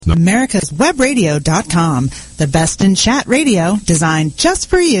AmericasWebRadio.com, the best in chat radio designed just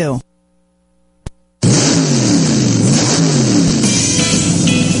for you.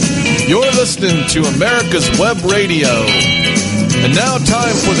 You're listening to America's Web Radio. And now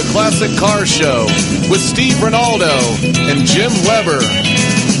time for the Classic Car Show with Steve Ronaldo and Jim Weber.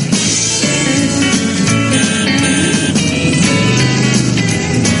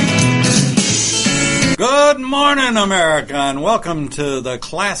 Good morning, America, and welcome to the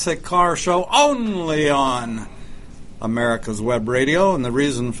Classic Car Show only on America's Web Radio. And the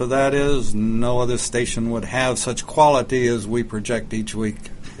reason for that is no other station would have such quality as we project each week.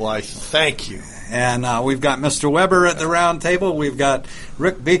 Why, thank you. And we've got Mr. Weber at the round table. We've got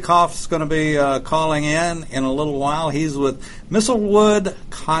Rick Beecoff's going to be calling in a little while. He's with Misselwood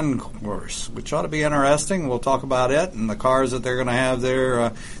Concours, which ought to be interesting. We'll talk about it and the cars that they're going to have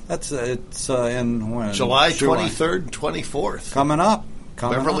there. It's in when? July 23rd and 24th. Coming up.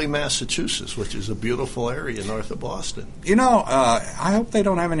 Beverly, Massachusetts, which is a beautiful area north of Boston. You know, I hope they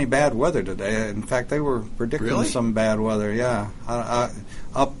don't have any bad weather today. In fact, they were predicting some bad weather, yeah.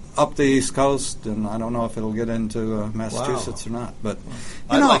 Up the East Coast, and I don't know if it'll get into Massachusetts or not. But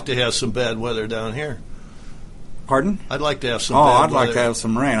I'd like to have some bad weather down here. Pardon? I'd like to have some bad weather. I'd like to have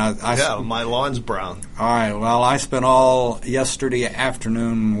some rain. My lawn's brown. All right, well, I spent all yesterday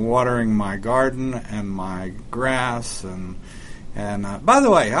afternoon watering my garden and my grass, and by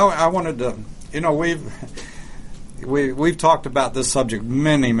the way, I wanted to, we've talked about this subject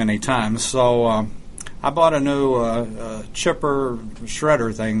many times, so I bought a new chipper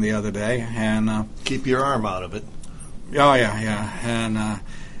shredder thing the other day, and keep your arm out of it. Oh yeah,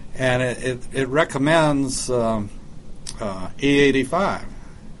 and it recommends E85.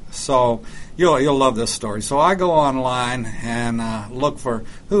 So you'll love this story. So I go online and look for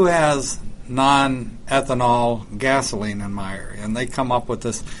who has non-ethanol gasoline in my area, and they come up with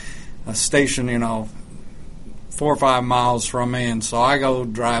this station, 4 or 5 miles from me, and so I go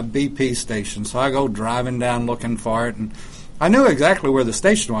drive BP station. So I go driving down looking for it, and I knew exactly where the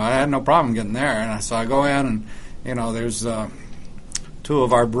station was. I had no problem getting there, and so I go in, and there's two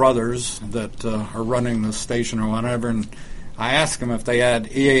of our brothers that are running the station or whatever, and I asked them if they had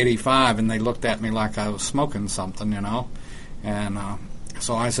E85, and they looked at me like I was smoking something, and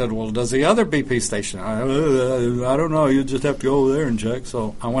so I said, well, does the other BP station? I don't know. You just have to go over there and check.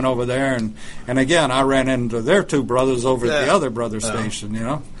 So I went over there, and again, I ran into their two brothers over at the other brother station,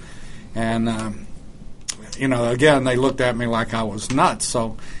 And, again, they looked at me like I was nuts.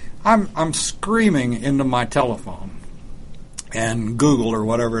 So I'm screaming into my telephone and Google or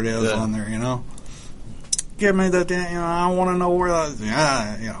whatever it is on there, Give me the, I want to know where,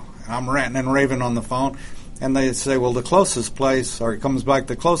 I'm ranting and raving on the phone. And they say, well, the closest place, or it comes back,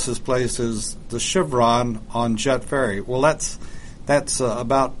 the closest place is the Chevron on Jet Ferry. Well, that's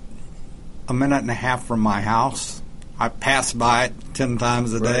about a minute and a half from my house. I pass by it 10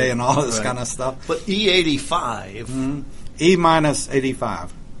 times a day and all this kind of stuff. But E85. Mm-hmm. E minus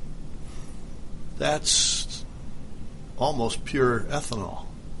 85. That's almost pure ethanol,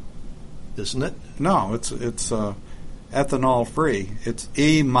 isn't it? No, it's ethanol free. It's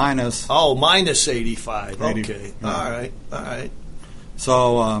E minus. Oh, minus 85. 80, okay. Yeah. All right.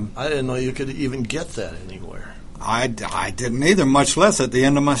 So I didn't know you could even get that anywhere. I didn't either, much less at the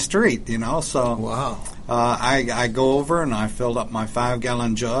end of my street, So wow. I go over and I filled up my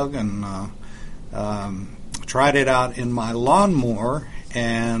 5-gallon jug and tried it out in my lawnmower,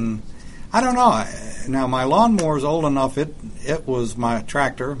 and I don't know. Now my lawnmower is old enough. It was my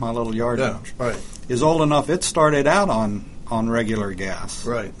tractor, my little yard. Is old enough. It started out on regular gas,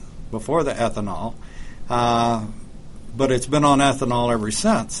 before the ethanol, but it's been on ethanol ever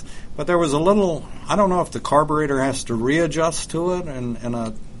since. But there was a little, I don't know if the carburetor has to readjust to it in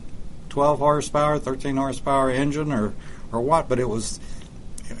a 12 horsepower, 13 horsepower engine or what. But it wasn't.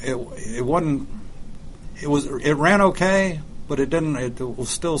 It ran okay, but it didn't. It was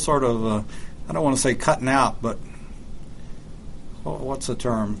still sort of. I don't want to say cutting out, but what's the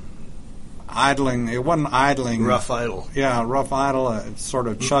term? Idling. It wasn't idling. Rough idle. Yeah, rough idle. Sort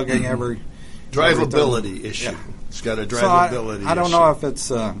of chugging every. Drivability issue. Yeah. It's got a drivability issue. I don't know if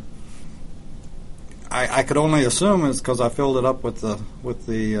it's. I could only assume it's because I filled it up with the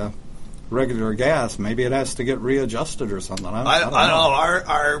regular gas. Maybe it has to get readjusted or something. I don't know.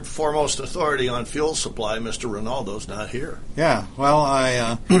 Our foremost authority on fuel supply, Mr. Ronaldo's not here. Yeah. Well,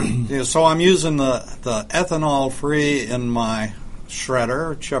 so I'm using the ethanol free in my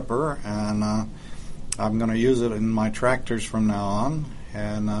chipper, and I'm going to use it in my tractors from now on.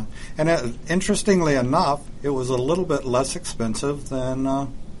 And interestingly enough, it was a little bit less expensive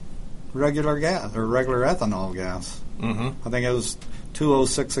than regular gas or regular ethanol gas. Mm-hmm. I think it was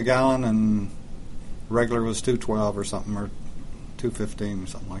 $2.06 a gallon, and regular was $2.12 or something, or $2.15 or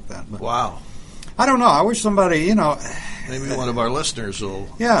something like that. But wow. I don't know. I wish somebody, Maybe one of our listeners will.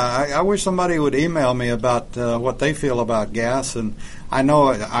 Yeah, I wish somebody would email me about what they feel about gas, and I know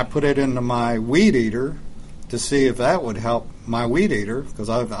I put it into my weed eater to see if that would help my weed eater, because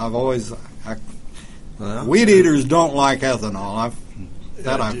I've always weed eaters don't like ethanol. I've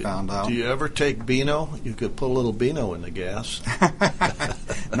found out. Do you ever take Beano? You could put a little Beano in the gas.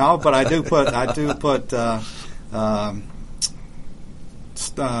 No, but I do put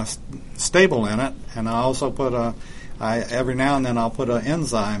stable in it, and I also put every now and then I'll put an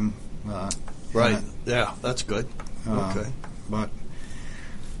enzyme. Right. Yeah, that's good. Okay. But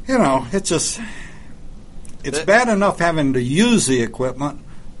it's bad enough having to use the equipment,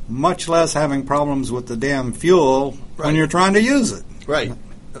 much less having problems with the damn fuel when you're trying to use it. Right.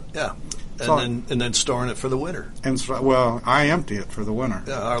 Yeah. And then storing it for the winter. And well, I empty it for the winter.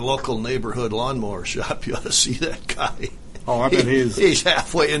 Yeah, our local neighborhood lawnmower shop, you ought to see that guy. Oh, I bet he's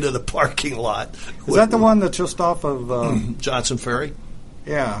halfway into the parking lot. Is that the one that's just off of Johnson Ferry?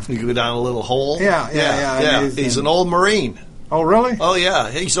 Yeah. You go down a little hole. Yeah. He's an old Marine. Oh, really? Oh, yeah.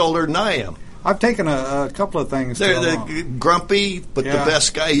 He's older than I am. I've taken a couple of things. They're grumpy, but the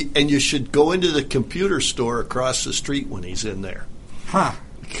best guy. And you should go into the computer store across the street when he's in there. Huh.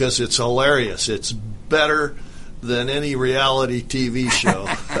 Because it's hilarious. It's better than any reality TV show.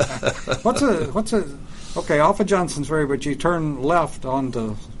 What's a okay, off of Johnson's Ferry, but you turn left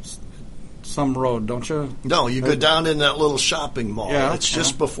onto some road, don't you? No, you go down in that little shopping mall. Yeah, it's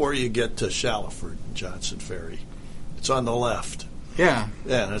just before you get to Shallowford, Johnson Ferry. It's on the left. Yeah.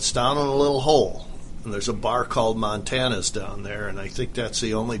 Yeah, and it's down in a little hole. And there's a bar called Montana's down there, and I think that's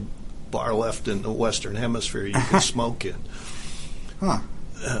the only bar left in the Western Hemisphere you can smoke in. Huh.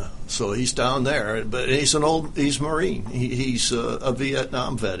 So he's down there, but he's Marine. He's a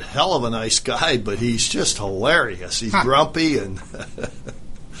Vietnam vet. Hell of a nice guy, but he's just hilarious. He's grumpy,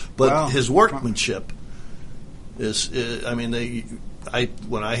 but his workmanship is.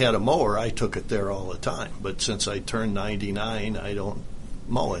 When I had a mower, I took it there all the time. But since I turned 99, I don't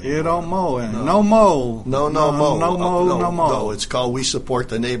mow anymore. You don't mow anymore. No mow. No mow. No mow. No mow. No, it's called We Support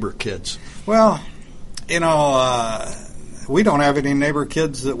the Neighbor Kids. Well, we don't have any neighbor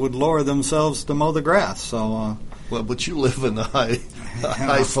kids that would lower themselves to mow the grass. So, well, but you live in the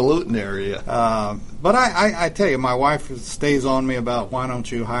highfalutin area. But I tell you, my wife stays on me about why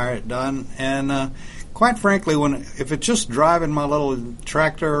don't you hire it done. And quite frankly, if it's just driving my little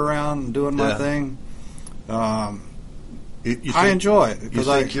tractor around and doing my thing, I enjoy it. You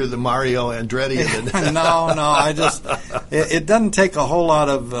think you're the Mario Andretti? No. It doesn't take a whole lot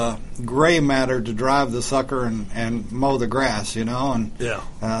of gray matter to drive the sucker and mow the grass, And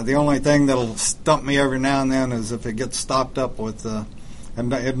the only thing that'll stump me every now and then is if it gets stopped up with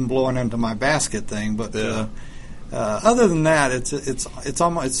and blowing into my basket thing. But other than that,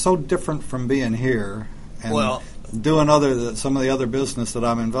 it's so different from being here and doing some of the other business that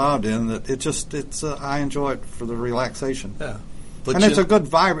I'm involved in that I enjoy it for the relaxation. Yeah, and it's a good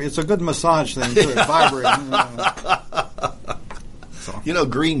it's a good massage thing too. It's vibrating.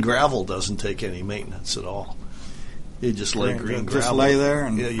 Green gravel doesn't take any maintenance at all. You just lay green gravel. Just lay there,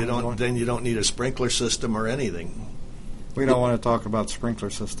 and you don't need a sprinkler system or anything. We don't want to talk about sprinkler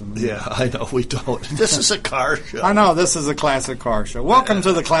systems. Yeah, I know we don't. This is a car show. I know this is a classic car show. Welcome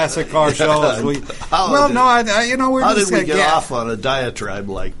to the classic car show. How did we get off on a diatribe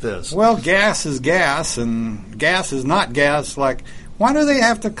like this? Well, gas is gas, and gas is not gas. Like, why do they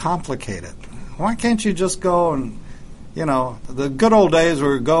have to complicate it? Why can't you just go and, the good old days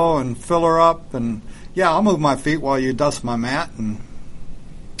where we go and fill her up, and I'll move my feet while you dust my mat, and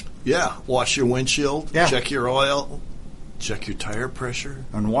wash your windshield, check your oil. Check your tire pressure.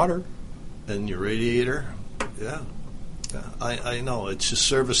 And water. And your radiator. Yeah. I know. It's just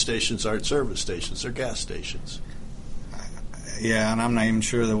service stations aren't service stations. They're gas stations. Yeah, and I'm not even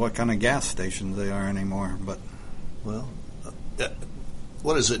sure what kind of gas stations they are anymore. But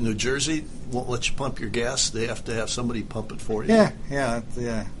what is it, New Jersey won't let you pump your gas? They have to have somebody pump it for you?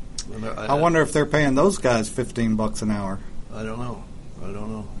 Yeah. I wonder if they're paying those guys $15 an hour. I don't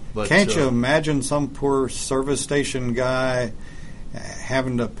know. But, can't you imagine some poor service station guy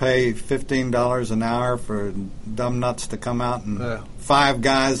having to pay $15 an hour for dumb nuts to come out and 5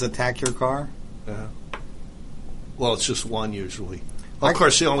 guys attack your car? Yeah. Well, it's just one usually. Of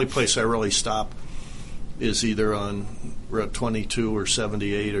course, the only place I really stop is either on Route 22 or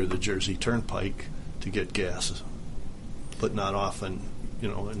 78 or the Jersey Turnpike to get gas, but not often.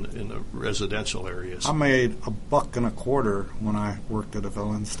 In the residential areas. I made $1.25 when I worked at a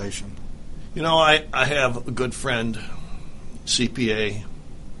filling station. I have a good friend CPA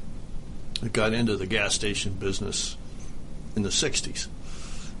that got into the gas station business in the 60s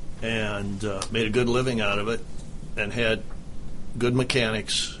and made a good living out of it and had good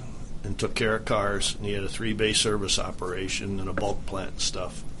mechanics and took care of cars. And he had a 3-bay service operation and a bulk plant and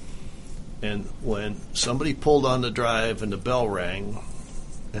stuff. And when somebody pulled on the drive and the bell rang,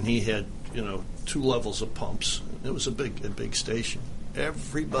 and he had, 2 levels of pumps, it was a big station.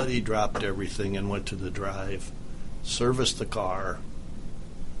 Everybody dropped everything and went to the drive, serviced the car,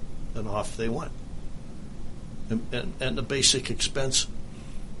 and off they went. And the basic expense,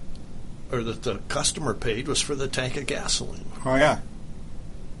 or that the customer paid, was for the tank of gasoline. Oh, yeah.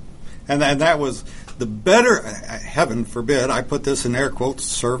 And that was the better, heaven forbid, I put this in air quotes,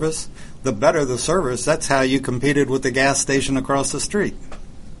 service. The better the service, that's how you competed with the gas station across the street.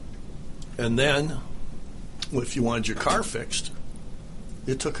 And then, if you wanted your car fixed,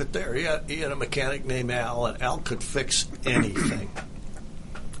 you took it there. He had a mechanic named Al, and Al could fix anything.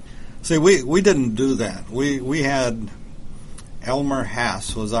 See, we didn't do that. We had Elmer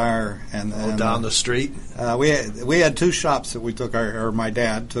Haas was our and down the street. We had 2 shops that we took my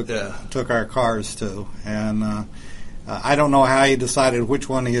dad took our cars to, and I don't know how he decided which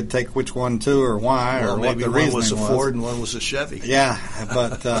one he'd take which one to or why, or what the reasoning was. Maybe one was a Ford and one was a Chevy. Yeah,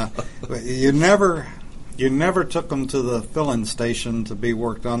 but you never took them to the filling station to be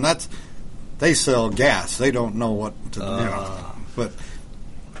worked on. They sell gas. They don't know what to do. But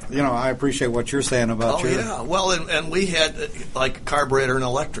I appreciate what you're saying about your... yeah. Well, and we had, like, carburetor and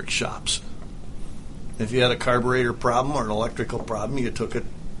electric shops. If you had a carburetor problem or an electrical problem, you took it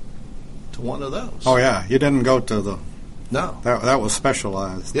to one of those. Oh, yeah. You didn't go to the... No. That was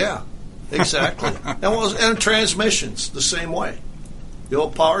specialized. Yeah, exactly. and transmissions, the same way. The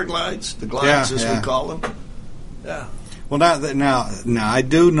old power glides, the glides as we call them. Yeah. Well, now I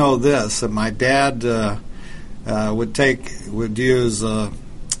do know this, that my dad would use...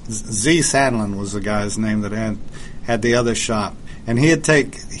 Z. Sandlin was the guy's name that had the other shop. And he'd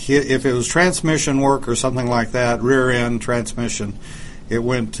if it was transmission work or something like that, rear end transmission, it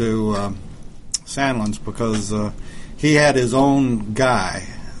went to Sandlin's because he had his own guy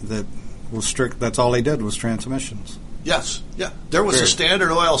that was strict. That's all he did was transmissions. Yes, yeah. There was a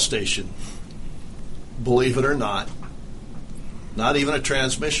Standard Oil station, believe it or not even a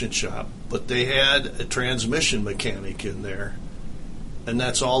transmission shop, but they had a transmission mechanic in there. And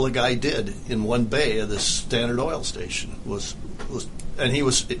that's all the guy did in one bay of this Standard Oil station and he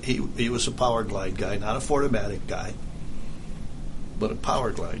was a Power Glide guy, not a Fordomatic guy, but a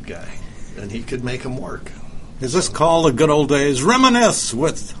Power Glide guy, and he could make them work. Is this called the good old days? Reminisce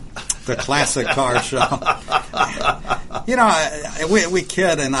with the classic car show. We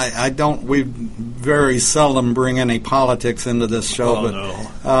kid, and we very seldom bring any politics into this show.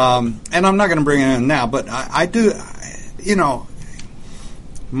 No. And I'm not going to bring it in now, but I do.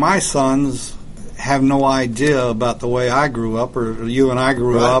 My sons have no idea about the way I grew up, or you and I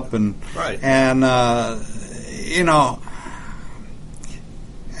grew up, and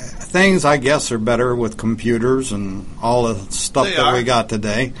things I guess are better with computers and all the stuff we got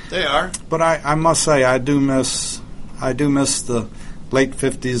today. They are. But I must say I do miss the late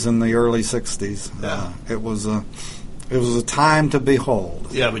 50s and the early 60s. Yeah. It was a time to behold.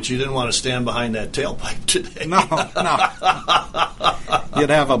 Yeah, but you didn't want to stand behind that tailpipe today. No. You'd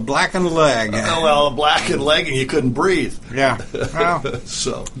have a blackened leg. A blackened leg, and you couldn't breathe. Yeah. Well,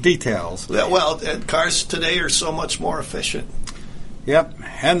 so details. Yeah, and cars today are so much more efficient. Yep,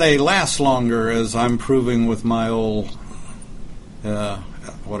 and they last longer, as I'm proving with my old,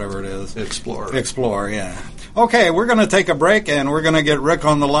 whatever it is. Explorer, yeah. Okay, we're going to take a break, and we're going to get Rick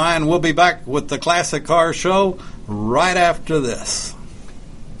on the line. We'll be back with the Classic Car Show right after this.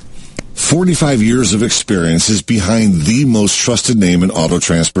 45 years of experience is behind the most trusted name in auto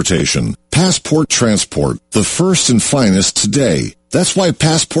transportation. Passport Transport, the first and finest today. That's why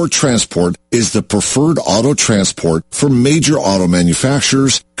Passport Transport is the preferred auto transport for major auto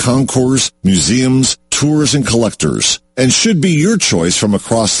manufacturers, concours, museums, tours, and collectors, and should be your choice from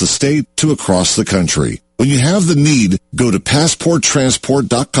across the state to across the country. When you have the need, go to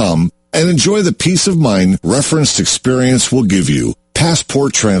PassportTransport.com and enjoy the peace of mind referenced experience will give you.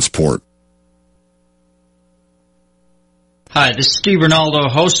 Passport Transport. Hi, this is Steve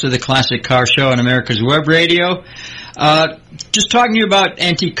Ronaldo, host of the Classic Car Show on America's Web Radio. Just talking to you about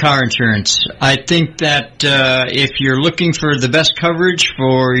antique car insurance. I think that if you're looking for the best coverage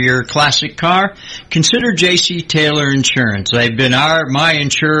for your classic car, consider J.C. Taylor Insurance. They've been my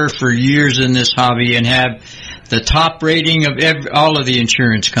insurer for years in this hobby and have the top rating of all of the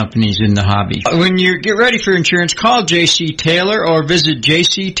insurance companies in the hobby. When you get ready for insurance, call J.C. Taylor or visit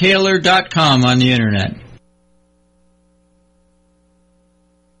jctaylor.com on the Internet.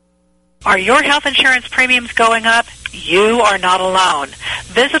 Are your health insurance premiums going up? You are not alone.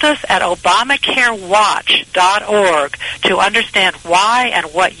 Visit us at ObamacareWatch.org to understand why and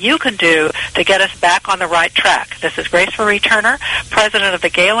what you can do to get us back on the right track. This is Grace Marie Turner, President of the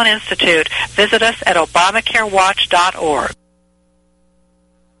Galen Institute. Visit us at ObamacareWatch.org.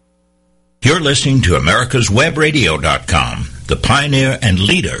 You're listening to AmericasWebRadio.com, the pioneer and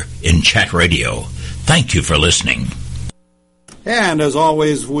leader in chat radio. Thank you for listening. And as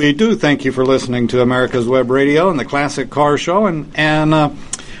always, we do thank you for listening to America's Web Radio and the Classic Car Show. And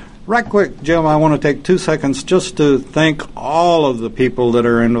right quick, Jim, I want to take 2 seconds just to thank all of the people that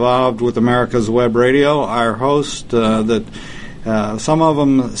are involved with America's Web Radio. Our host, some of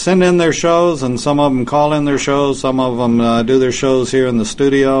them send in their shows, and some of them call in their shows. Some of them do their shows here in the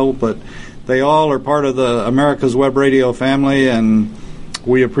studio, but they all are part of the America's Web Radio family, and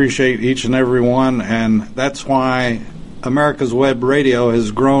we appreciate each and every one. And that's why America's Web Radio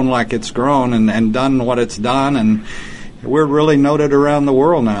has grown like it's grown and done what it's done, and we're really noted around the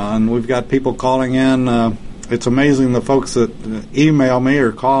world now, and we've got people calling in. It's amazing the folks that email me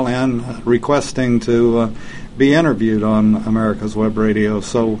or call in requesting to be interviewed on America's Web Radio.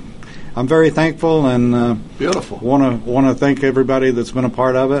 So I'm very thankful and beautiful. Want to thank everybody that's been a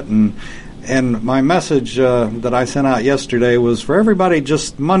part of it. And my message that I sent out yesterday was for everybody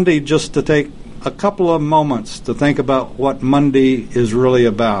Monday just to take a couple of moments to think about what Monday is really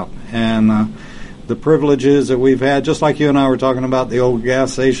about, and the privileges that we've had, just like you and I were talking about the old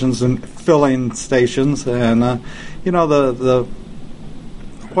gas stations and filling stations, and the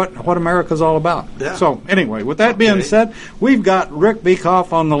what America's all about. Yeah. So anyway, with that being said, we've got Rick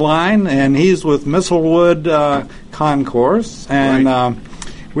Beecoff on the line, and he's with Misselwood Concours, and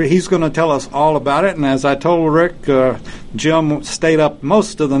he's going to tell us all about it. And as I told Rick, Jim stayed up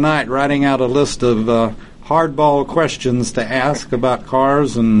most of the night writing out a list of hardball questions to ask about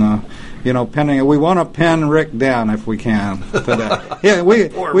cars, and pinning. We want to pin Rick down if we can today. Yeah, we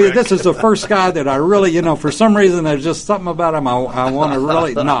this is the first guy that I really, for some reason there's just something about him I want to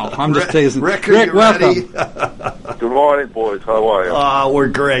really. No, I'm just teasing. Rick, welcome. Good morning, boys. How are you? We're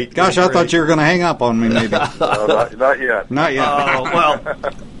great. Gosh, I thought you were going to hang up on me, maybe. Not yet. Not yet. Well,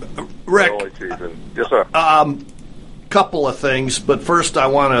 Rick. Yes, sir. Couple of things, but first I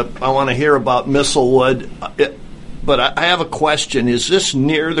want to hear about Misselwood. But I have a question. Is this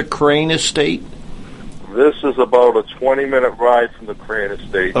near the Crane Estate? This is about a 20-minute ride from the Crane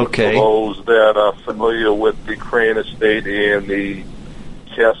Estate. Okay. For those that are familiar with the Crane Estate and the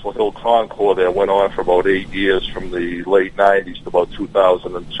Castle Hill Concours that went on for about 8 years from the late 90s to about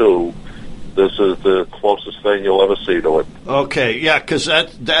 2002, this is the closest thing you'll ever see to it. Okay, yeah, because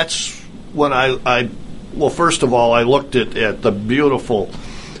that's when well, first of all, I looked at the beautiful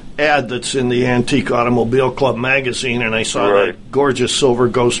ad that's in the Antique Automobile Club magazine, and I saw that gorgeous silver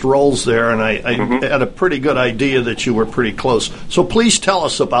Ghost Rolls there, and I had a pretty good idea that you were pretty close. So please tell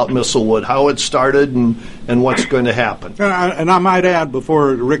us about Misselwood, how it started, and what's going to happen. And I might add,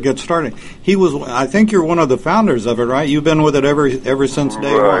 before Rick gets started, I think you're one of the founders of it, right? You've been with it ever since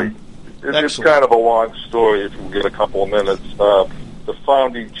day one. It's kind of a long story if we get a couple of minutes. The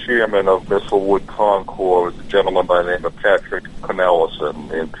founding chairman of Misselwood Concours is a gentleman by the name of Patrick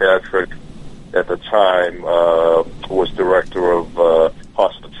Cornelison, and Patrick, at the time, was director of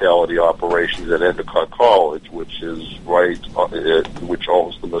hospitality operations at Endicott College, which is which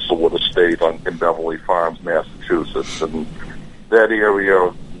owns the Misselwood Estate in Beverly Farms, Massachusetts, and that area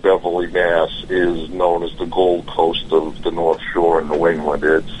of Beverly, Mass, is known as the Gold Coast of the North Shore in New England.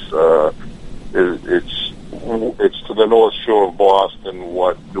 It's to the North Shore of Boston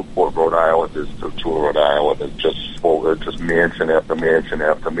what Newport, Rhode Island is to Rhode Island. It's just mansion after mansion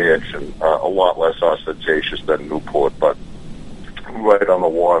after mansion. A lot less ostentatious than Newport, but right on the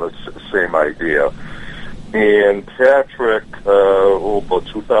water, same idea. And Patrick, about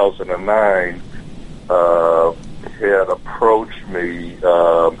 2009, had approached me.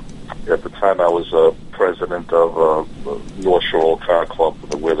 At the time, I was president of North Shore Old Car Club.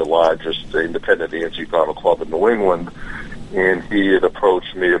 We're the largest independent antique auto club in New England, and he had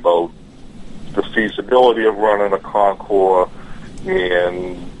approached me about the feasibility of running a concours.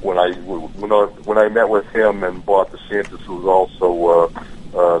 And when I met with him, and Bob DeSantis, who was also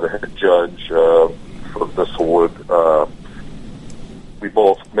the head judge for Misselwood, we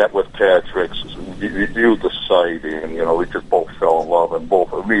both met with Patrick, reviewed the site, and we just both fell in love, and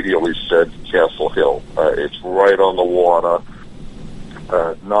both immediately said Castle Hill. It's right on the water.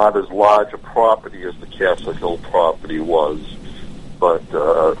 Not as large a property as the Castle Hill property was, but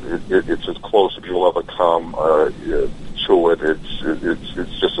it's as close as you'll ever come to it.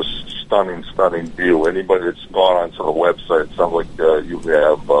 It's just a stunning, stunning view. Anybody that's gone onto the website, it sounds like you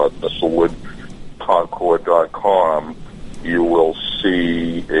have MisselwoodConcours.com. You will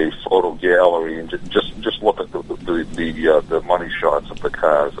see a photo gallery, and just look at the money shots of the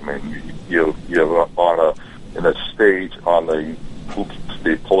cars. I mean, you're on an estate on the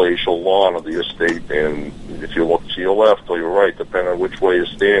palatial lawn of the estate, and if you look to your left or your right, depending on which way you're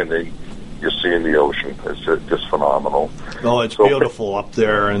standing, you're seeing the ocean. It's just phenomenal. No, it's beautiful up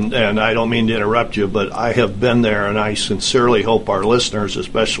there, and I don't mean to interrupt you, but I have been there, and I sincerely hope our listeners,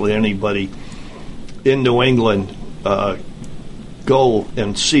 especially anybody in New England, go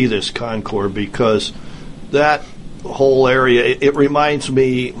and see this concours, because that whole area, it reminds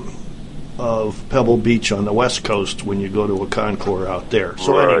me of Pebble Beach on the West Coast when you go to a concours out there.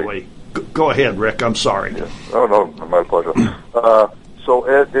 So anyway, go ahead, Rick. I'm sorry. Yeah. Oh, no, my pleasure. So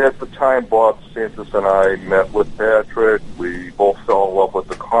at the time, Bob DeSantis and I met with Patrick. We both fell in love with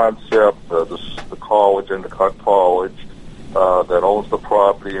the concept. The college, Endicott College, that owns the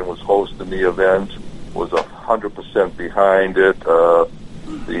property and was hosting the event, was 100% behind it. The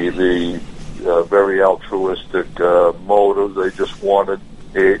very altruistic motive. They just wanted,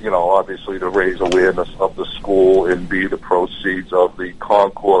 obviously to raise awareness of the school, and B, the proceeds of the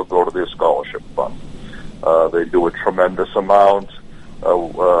concours go to their scholarship fund. They do a tremendous amount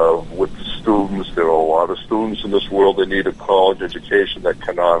with the students. There are a lot of students in this world that need a college education that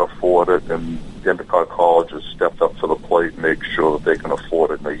cannot afford it, and Endicott College has stepped up to the plate and make sure that they can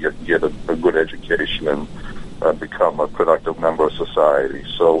afford it and they get a good education and become a productive member of society.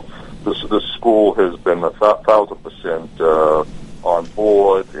 So this school has been 1,000% on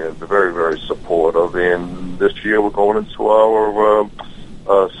board and very, very supportive. And this year we're going into our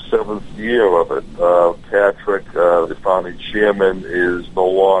 7th year of it. Patrick, the founding chairman, is no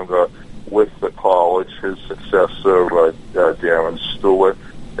longer with the college. His successor, Darren Stewart,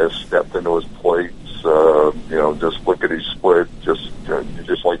 has stepped into his place. Just lickety-split, just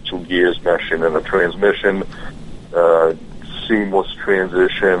like two gears meshing in a transmission. Seamless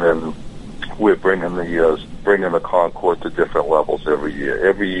transition, and we're bringing the concours to different levels every year.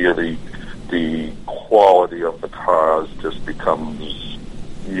 Every year, the quality of the cars just becomes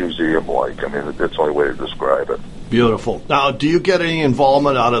museum-like. I mean, that's the only way to describe it. Beautiful. Now, do you get any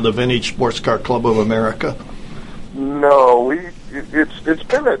involvement out of the Vintage Sports Car Club of America? No, it's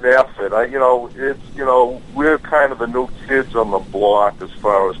been an effort. We're kind of the new kids on the block as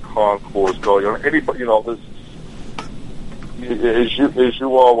far as concours go. Anybody, as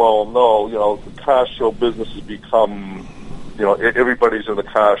you all well know, the car show business has become, everybody's in the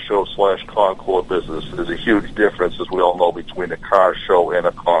car show / concours business. There's a huge difference, as we all know, between a car show and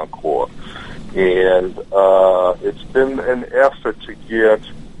a concours. And it's been an effort to get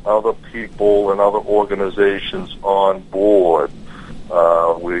other people and other organizations on board.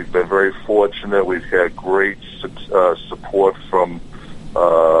 We've been very fortunate. We've had great support from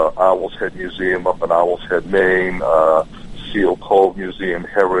Owl's Head Museum up in Owl's Head, Maine, Seal Cove Museum,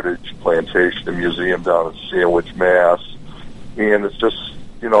 Heritage Plantation Museum down in Sandwich, Mass. And it's just,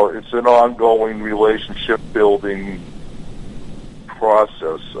 it's an ongoing relationship-building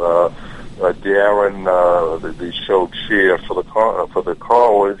process. Darren, the show chair for the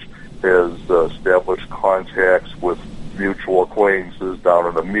college, has established contacts with mutual acquaintances down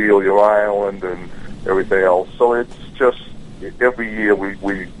in Amelia Island and everything else. So it's just every year we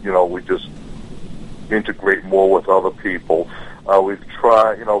just integrate more with other people. We've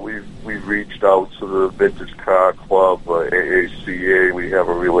tried, we've reached out to the Vintage Car Club, AACA. We have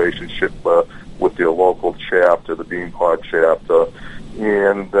a relationship with their local chapter, the Beanpot chapter,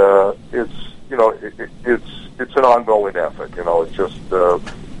 and it's an ongoing effort. It's just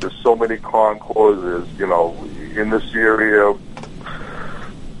there's so many concours. In this area,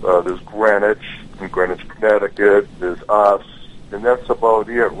 there's Greenwich, in Greenwich, Connecticut. There's us, and that's about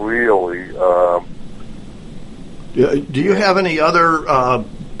it, really. Do you have any other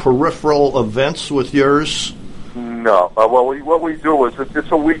peripheral events with yours? No. What we do is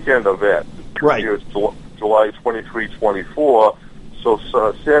it's a weekend event. Right. It's July 23, 24. So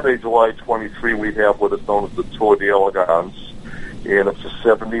Saturday, July 23, we have what is known as the Tour d'Elegance, and it's a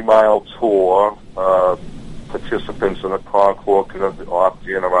 70-mile tour. Participants in the concours can opt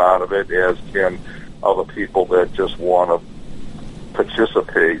in or out of it, as can other people that just want to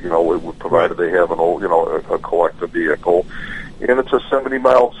participate. Provided they have a collector vehicle, and it's a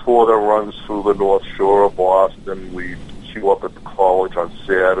 70-mile tour that runs through the North Shore of Boston. We queue up at the college on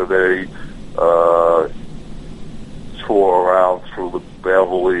Saturday. Tour around through the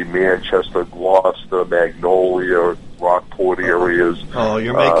Beverly, Manchester, Gloucester, Magnolia, Rockport areas. Oh,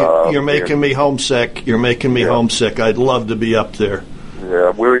 you're making me homesick. You're making me homesick. I'd love to be up there.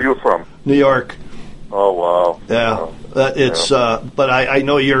 Yeah. Where are you from? New York. Oh, wow. Yeah. But I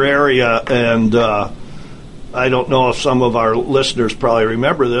know your area, and I don't know if some of our listeners probably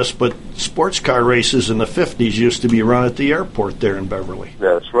remember this, but sports car races in the 50s used to be run at the airport there in Beverly.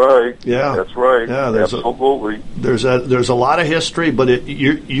 That's right. Yeah. That's right. Yeah, absolutely. There's a lot of history, but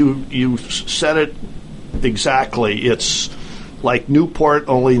you said it exactly. It's like Newport,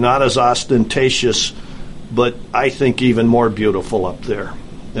 only not as ostentatious, but I think even more beautiful up there.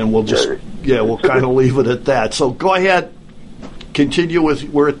 And we'll just we'll kind of leave it at that. So go ahead, continue with.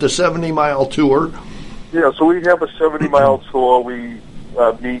 We're at the 70-mile tour. Yeah, so we have a 70-mile tour. We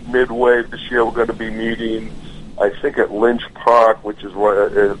meet midway. This year we're going to be meeting, I think, at Lynch Park, which is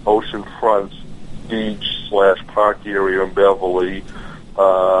right at Oceanfront Beach/park area in Beverly.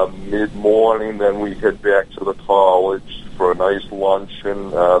 Mid-morning, then we head back to the college for a nice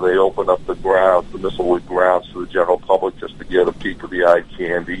luncheon. They open up the grounds, the Misselwood grounds, to the general public just to get a peek of the eye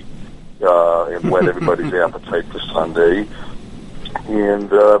candy and whet everybody's appetite for Sunday. And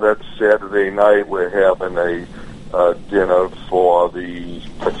that Saturday night, we're having a dinner for the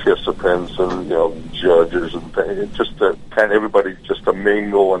participants and judges and just to kind of everybody just to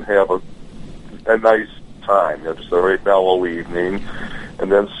mingle and have a nice time. Just a very mellow evening.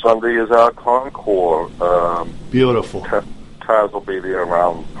 And then Sunday is our concours. Beautiful. Cars will be there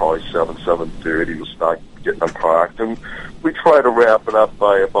around probably 7:30. We'll start getting them parked, and we try to wrap it up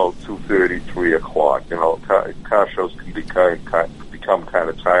by about 2:30, 3 o'clock. Car shows can become kind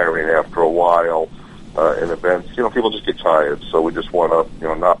of tiring after a while. In events, people just get tired, so we just want to,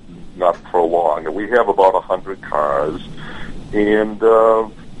 not prolong. And we have about 100 cars, and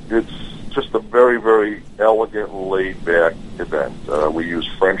it's just a very, very elegant, laid-back event. We use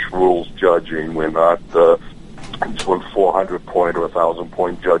French rules judging. We're not doing 400-point or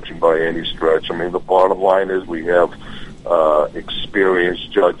 1,000-point judging by any stretch. I mean, the bottom line is we have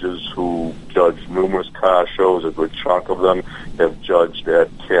experienced judges who judge numerous car shows. A good chunk of them have judged at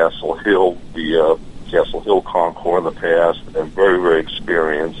Castle Hill, the Castle Hill Concours in the past, and very, very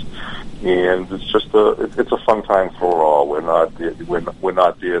experienced. And it's just it's a fun time for all. We're not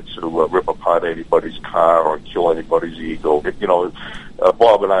there to rip apart anybody's car or kill anybody's ego.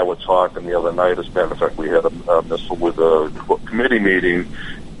 Bob and I were talking the other night. As a matter of fact, we had a Misselwood committee meeting,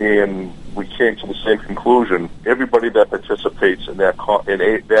 and we came to the same conclusion. Everybody that participates in that concours,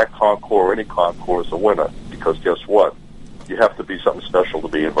 any concours, is a winner. Because guess what? You have to be something special to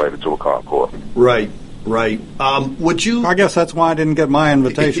be invited to a concours. Right. Would you? I guess that's why I didn't get my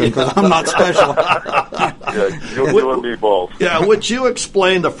invitation, because I'm not special. You and me both. Yeah. Would you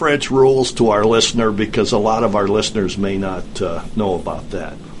explain the French rules to our listener, because a lot of our listeners may not know about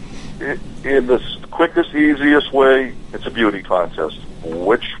that? In the quickest, easiest way, it's a beauty contest.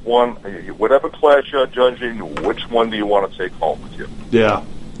 Which one, whatever class you're judging, which one do you want to take home with you? Yeah.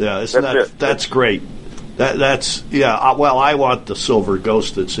 That's great. That's well, I want the silver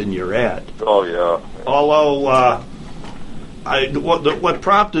ghost that's in your ad. Oh yeah. Although what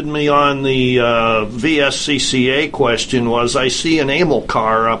prompted me on the VSCCA question was I see an Amel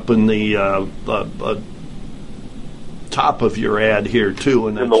car up in the top of your ad here too,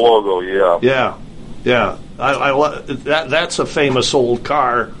 and in the logo, yeah. I that's a famous old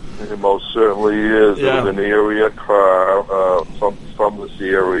car. It most certainly is. Yeah. It was an area car from this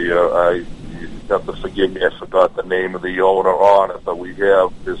area. You have to forgive me, I forgot the name of the owner on it, but we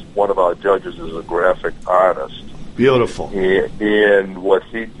have one of our judges is a graphic artist. Beautiful. And what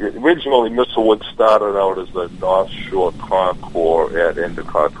originally Misselwood started out as the North Shore Concours at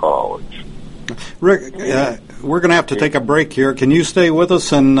Endicott College. Rick, we're going to have to take a break here. Can you stay with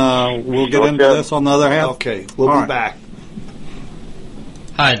us, and we'll get into this on the other half? Okay, we'll be back.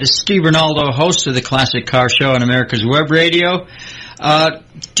 Hi, this is Steve Ronaldo, host of the Classic Car Show on America's Web Radio.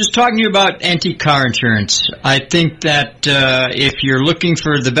 Just talking to you about antique car insurance. I think that if you're looking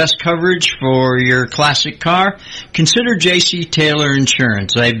for the best coverage for your classic car, consider J.C. Taylor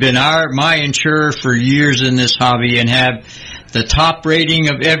Insurance. They've been my insurer for years in this hobby and have the top rating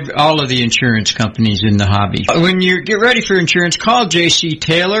of all of the insurance companies in the hobby. When you get ready for insurance, call J.C.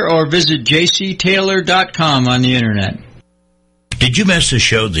 Taylor or visit jctaylor.com on the Internet. Did you miss a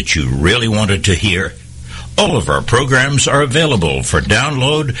show that you really wanted to hear? All of our programs are available for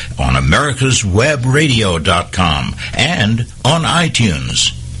download on americaswebradio.com and on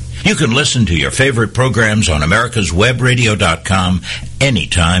iTunes. You can listen to your favorite programs on americaswebradio.com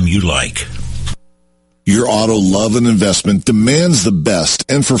anytime you like. Your auto love and investment demands the best,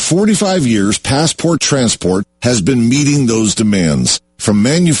 and for 45 years, Passport Transport has been meeting those demands. From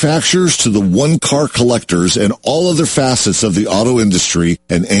manufacturers to the one-car collectors and all other facets of the auto industry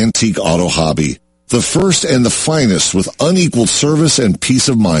and antique auto hobby. The first and the finest with unequaled service and peace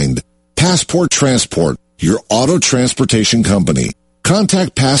of mind. Passport Transport, your auto transportation company.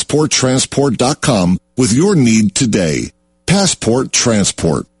 Contact PassportTransport.com with your need today. Passport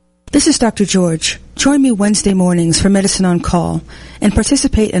Transport. This is Dr. George. Join me Wednesday mornings for Medicine on Call and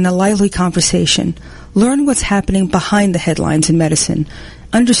participate in a lively conversation. Learn what's happening behind the headlines in medicine.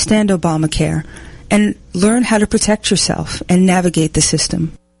 Understand Obamacare. And learn how to protect yourself and navigate the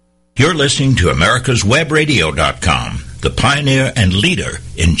system. You're listening to AmericasWebRadio.com, the pioneer and leader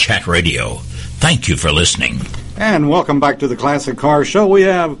in chat radio. Thank you for listening. And welcome back to the Classic Car Show. We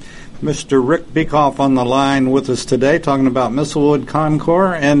have Mr. Rick Beecoff on the line with us today talking about Misselwood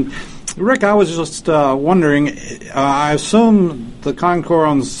Concours. And, Rick, I was just wondering, I assume the Concours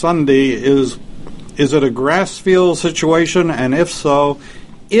on Sunday is it a grass field situation? And if so,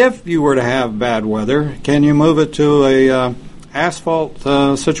 if you were to have bad weather, can you move it to a asphalt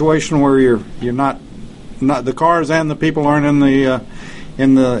situation where you're not the cars and the people aren't in the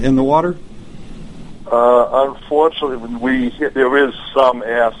water? Unfortunately, there is some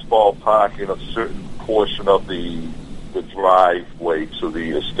asphalt parking a certain portion of the driveway to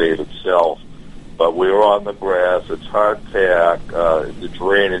the estate itself, but we're on the grass. It's hard packed. The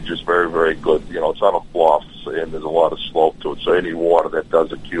drainage is very, very good. It's on a bluff, and there's a lot of slope to it, so any water that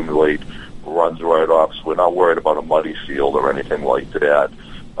does accumulate runs right off. So we're not worried about a muddy field or anything like that.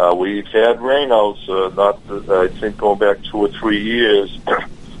 We've had rainouts, I think going back 2 or 3 years.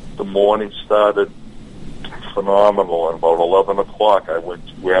 The morning started phenomenal. At about 11 o'clock, I went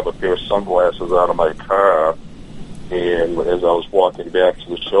to grab a pair of sunglasses out of my car, and as I was walking back to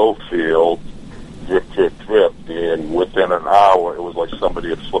the show field, drip, drip, drip, and within an hour, it was like somebody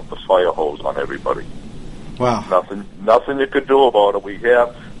had flipped the fire hose on everybody. Wow! Nothing you could do about it. We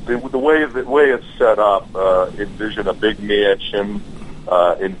have the way it's set up. Envision a big mansion.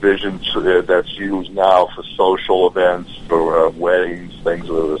 Envision that's used now for social events, for weddings, things,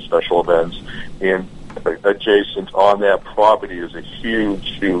 special events, and adjacent on that property is a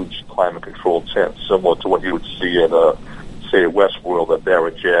huge climate-controlled tent, similar to what you would see in, say, Westworld at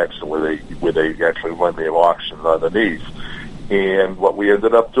Barrett Jackson, where they actually run their auctions underneath. And what we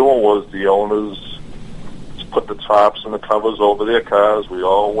ended up doing was the owners put the tops and the covers over their cars. We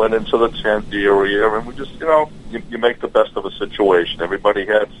all went into the tent area, and we just, you make the best of a situation. Everybody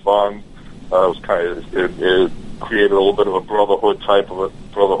had fun. It was it created a little bit of a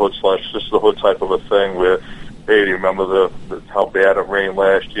brotherhood/sisterhood type of a thing where, hey, do you remember how bad it rained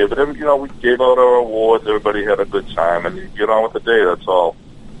last year? But we gave out our awards. Everybody had a good time, and you get on with the day. That's all.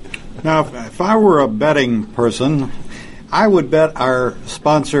 Now, if I were a betting person, I would bet our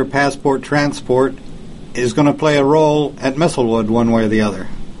sponsor, Passport Transport, is going to play a role at Misselwood one way or the other.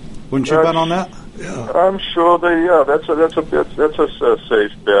 Wouldn't you bet on that? Yeah. I'm sure that's a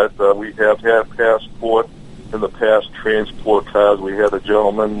safe bet. We have had Passport in the past transport cars. We had a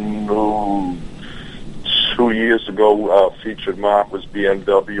gentleman who 2 years ago featured Mark was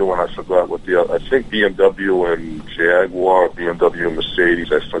BMW, and I forgot what I think BMW and Jaguar, BMW and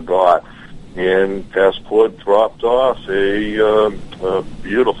Mercedes, I forgot. And Passport dropped off a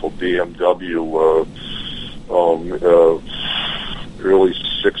beautiful BMW, early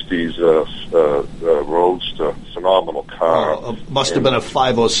 60s Roadster, phenomenal car. Must have been a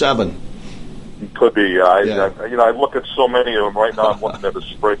 507. Could be. I look at so many of them right now. I'm looking at a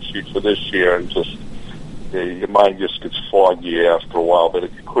spreadsheet for this year, and just your mind just gets foggy after a while. But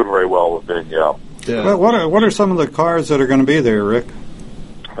it could very well have been, yeah. But what are some of the cars that are going to be there, Rick?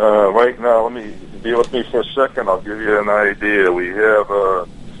 Right now, let me be with me for a second. I'll give you an idea. We have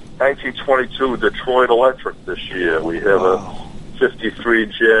 1922 Detroit Electric this year. We have a 53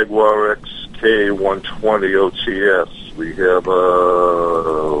 Jaguar XK 120 OTS. We have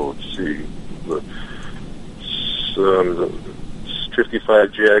let's see,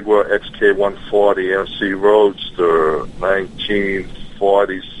 55 Jaguar XK 140 MC Roadster,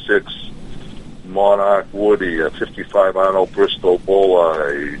 1946 Monarch Woody, a 55 Arnold Bristol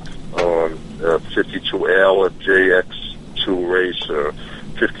Bolide, 52 Allen JX2 Racer,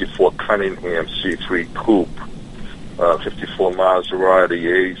 54 Cunningham C3 Coupe, 54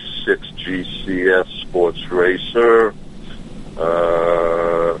 Maserati A6 GCS Sports Racer,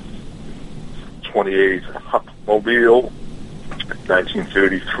 28 Mobile,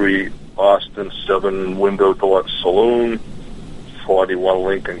 1933 Austin 7-window deluxe saloon, 41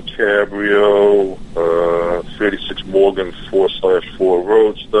 Lincoln Cabrio, 36 Morgan 4/4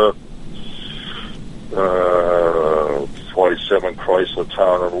 Roadster, 47 Chrysler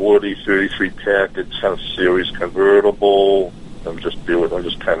Town and Woody, 33 Packard 10th Series convertible. I'm just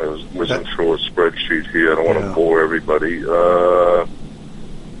kind of whizzing through a spreadsheet here. I don't want to bore everybody.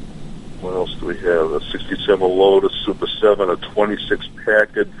 What else do We have a 67 Lotus Super 7, a 26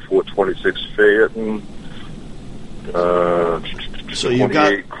 Packard, 426 Phaeton, so you 28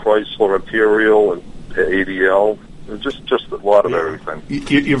 got Chrysler Imperial and ADL. Just a lot of everything.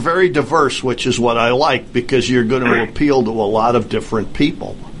 You're very diverse, which is what I like, because you're going to appeal to a lot of different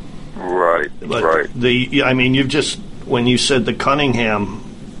people. Right, but right. You've just, when you said the Cunningham,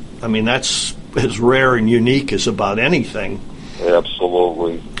 I mean, that's as rare and unique as about anything.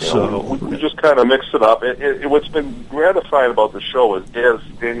 Absolutely. So we just kind of mix it up. What's been gratifying about the show is, as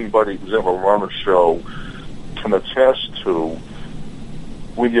anybody who's ever run a show can attest to,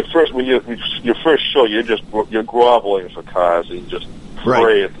 when your first show, you're groveling for cars, and you just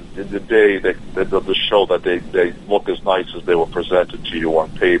pray the day the show that they look as nice as they were presented to you on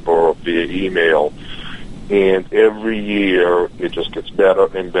paper or via email. And every year it just gets better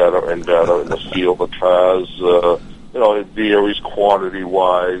and better and better in the field of cars. It varies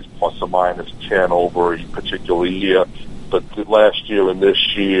quantity-wise, plus or minus 10 over a particular year. But last year and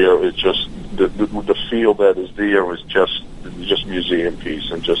this year, it's just the field that is there is just museum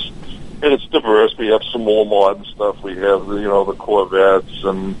piece, and it's diverse. We have some more modern stuff. We have the Corvettes,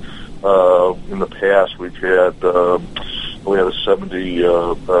 and in the past we had a 70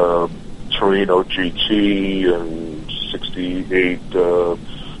 Torino GT and 68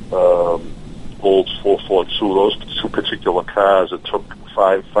 Olds 442. Those two particular cars, it took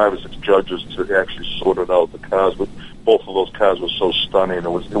five or six judges to actually sort it out. The cars, but both of those cars were so stunning. It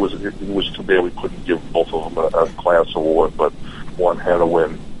was too bad we couldn't give both of them a class award, but one had a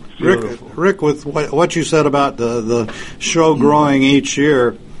win. Rick, with what you said about the show growing each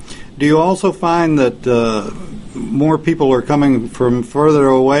year, do you also find that more people are coming from further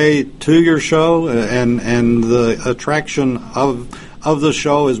away to your show, and the attraction of the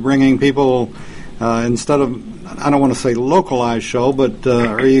show is bringing people instead of, I don't want to say localized show, but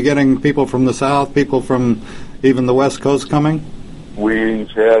are you getting people from the South, people from even the West Coast coming? We've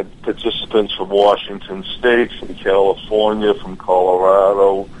had participants from Washington State, from California, from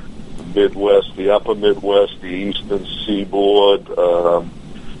Colorado, the Midwest, the Upper Midwest, the Eastern Seaboard.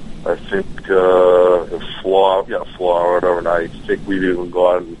 I think Florida, and I think we've even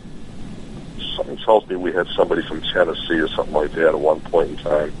gone. Something tells me we had somebody from Tennessee or something like that at one point in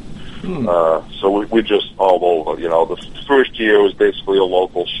time. So we're just all over. The first year was basically a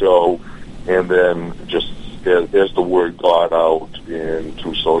local show, and then just as the word got out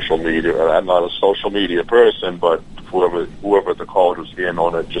through social media, and I'm not a social media person, but whoever at the college was in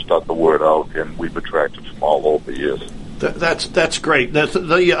on it just got the word out, and we've attracted from all over the years. That's great.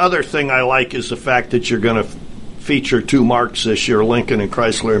 The other thing I like is the fact that you're going to feature two marques this year, Lincoln and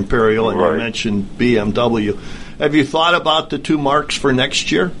Chrysler Imperial, and you mentioned BMW. Have you thought about the two marques for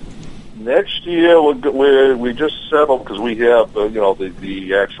next year? Next year, we just settled because we have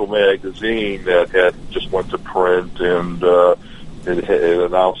the actual magazine that had just went to print, and it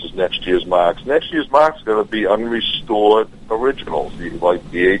announces next year's marques. Next year's marques is going to be unrestored originals, like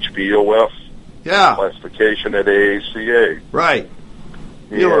the HBOF classification at AACA. Right.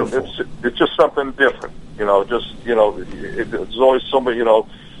 Beautiful. It's just something different. It's always somebody.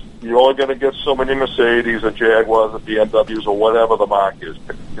 You're only going to get so many Mercedes or Jaguars or BMWs or whatever the marque is.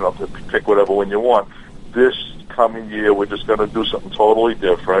 Pick whatever one you want. This coming year, we're just going to do something totally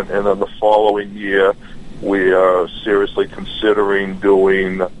different. And then the following year, we are seriously considering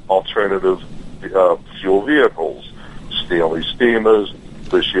doing alternative fuel vehicles, Stanley Steamers.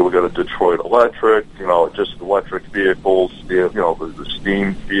 This year, we got a Detroit Electric. Just electric vehicles. The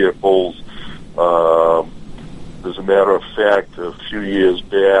steam vehicles. As a matter of fact, a few years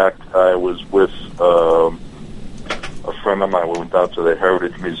back, I was with a friend of mine. We went down to the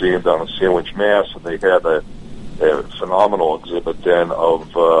Heritage Museum down in Sandwich, Mass., and they had a phenomenal exhibit then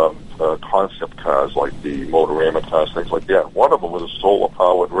of concept cars like the Motorama cars, things like that. One of them was a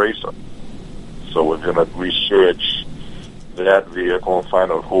solar-powered racer. So we're going to research that vehicle and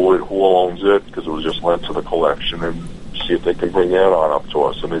find out who owns it, because it was just lent to the collection, and see if they can bring that on up to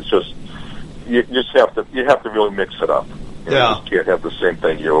us. And it's just you have to really mix it up. You just can't have the same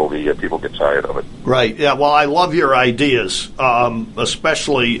thing year over year. People get tired of it. Right. Yeah. Well, I love your ideas,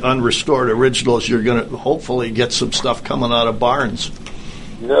 especially unrestored originals. You're going to hopefully get some stuff coming out of barns.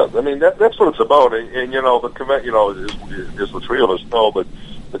 Yeah, I mean that's what it's about. And as the three of us know, but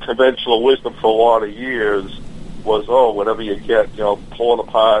the conventional wisdom for a lot of years was, whatever you get, pull it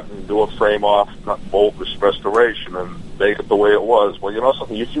apart and do a frame off, nut and bolt restoration, and make it the way it was. Well,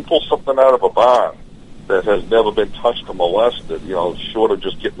 something. If you pull something out of a barn that has never been touched or molested, short of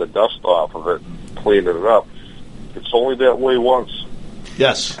just getting the dust off of it and cleaning it up, it's only that way once.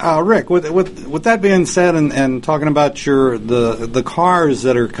 Yes. Rick, with that being said, and talking about the cars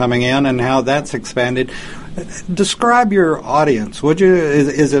that are coming in and how that's expanded, describe your audience, would you?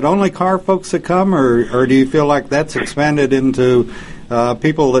 Is it only car folks that come, or do you feel like that's expanded into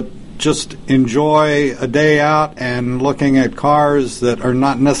people that just enjoy a day out and looking at cars that are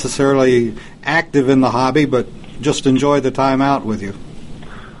not necessarily active in the hobby, but just enjoy the time out with you?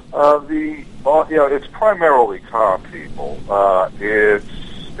 It's primarily car people. It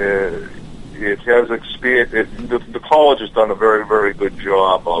has expanded. The college has done a very, very good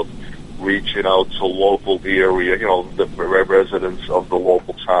job of reaching out to local area, the residents of the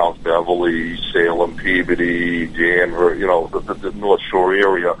local towns, Beverly, Salem, Peabody, Danvers, the North Shore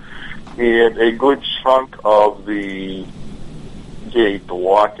area. And a good chunk of the gate, the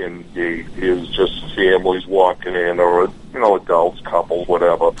walk-in gate, is just families walking in, or adults, couples,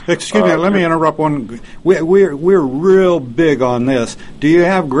 whatever. Excuse me, let me interrupt one. We're real big on this. Do you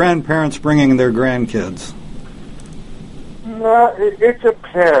have grandparents bringing their grandkids? No, it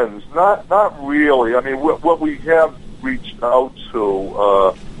depends. Not really. I mean, what we have reached out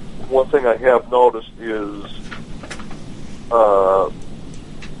to. One thing I have noticed is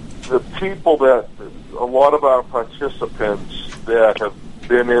the people that a lot of our participants that have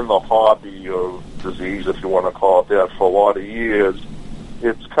been in the hobby of disease, if you want to call it that, for a lot of years,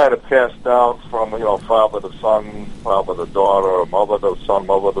 it's kind of passed down from, father to son, father to daughter, mother to son,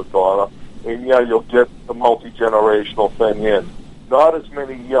 mother to daughter. And, you'll get the multi-generational thing in. Not as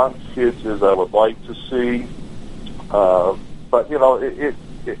many young kids as I would like to see. But,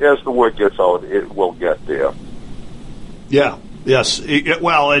 as the word gets out, it will get there. Yeah, yes.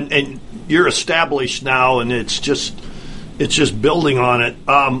 And you're established now, and it's just building on it.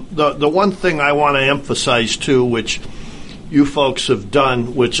 The one thing I want to emphasize, too, which you folks have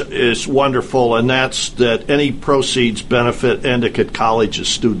done, which is wonderful, and that's that any proceeds benefit Endicott College's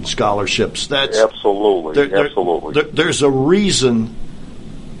student scholarships. That's absolutely. There's a reason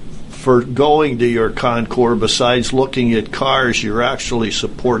for going to your concours. Besides looking at cars, you're actually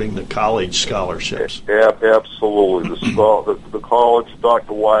supporting the college scholarships. Absolutely. The college,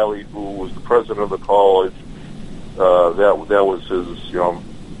 Dr. Wiley, who was the president of the college, that was his,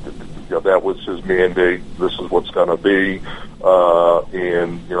 that was his mandate. This is what's going to be,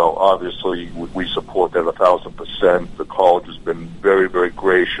 and obviously we support that 1,000%. The college has been very, very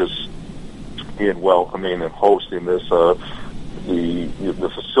gracious in welcoming and hosting this. The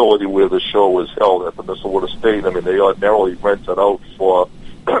facility where the show was held at the Misselwood Estate, I mean, they ordinarily rent it out for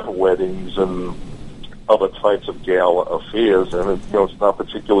weddings and other types of gala affairs, and it's not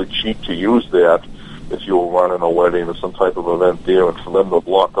particularly cheap to use that if you were running a wedding or some type of event there, and for them to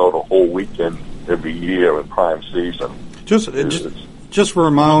block out a whole weekend every year in prime season. Just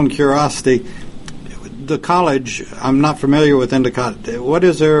for my own curiosity, the college, I'm not familiar with Endicott. What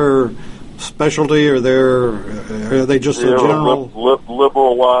is their specialty, or are they just a general?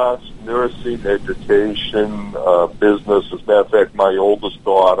 Liberal arts, nursing, education, business. As a matter of fact, my oldest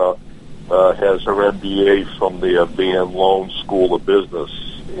daughter has her MBA from the Van Loan School of Business,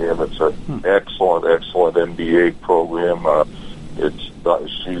 and it's an excellent MBA program.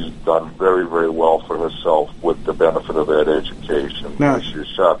 She's done very, very well for herself with the benefit of that education. Now, she's a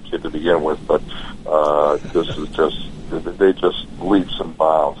sharp kid to begin with, but this is they just leaps and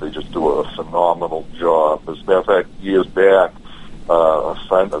bounds. They just do a phenomenal job. As a matter of fact, years back,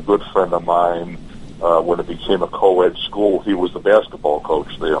 a good friend of mine, when it became a co-ed school, he was the basketball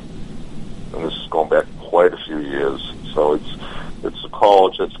coach there. And this is going back quite a few years. So it's a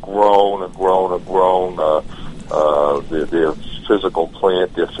college that's grown and grown and grown. Their physical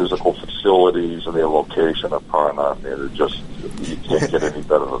plant, their physical facilities, and their location are paramount. You can't get any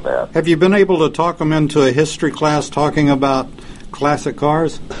better than that. Have you been able to talk them into a history class talking about classic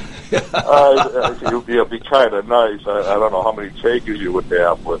cars? It'd be kind of nice. I don't know how many takers you would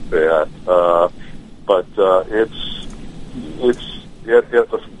have with that, but it's at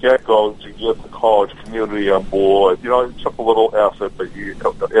the get-go to get the college community on board. It took a little effort, but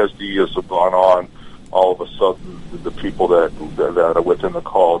as the years have gone on, all of a sudden, the people that are within the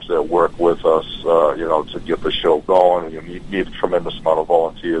college that work with us, to get the show going, you need a tremendous amount of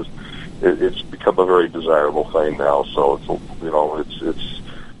volunteers. It's become a very desirable thing now. So it's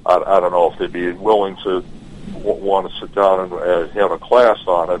I don't know if they'd be willing to want to sit down and have a class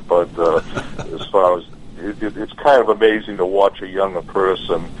on it, but as far as it's kind of amazing to watch a younger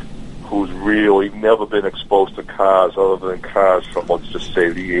person who's really never been exposed to cars other than cars from, let's just say,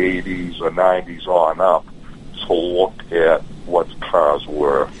 the 80s or 90s on up, to look at what's cars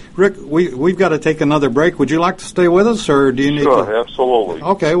were. Rick, we've got to take another break. Would you like to stay with us, or do you need to? Sure, absolutely.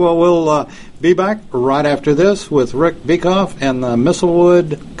 Okay, well, we'll be back right after this with Rick Beecoff and the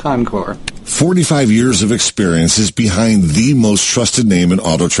Misselwood Concours. 45 years of experience is behind the most trusted name in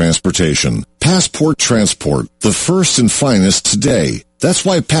auto transportation. Passport Transport, the first and finest today. That's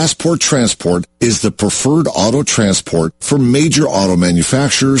why Passport Transport is the preferred auto transport for major auto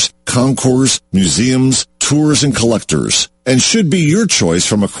manufacturers, concours, museums, tours, and collectors, and should be your choice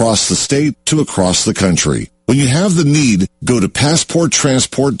from across the state to across the country. When you have the need, go to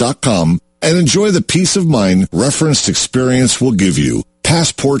PassportTransport.com and enjoy the peace of mind referenced experience will give you.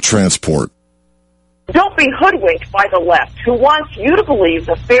 Passport Transport. Don't be hoodwinked by the left, who wants you to believe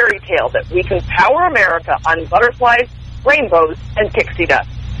the fairy tale that we can power America on butterflies, rainbows, and pixie dust.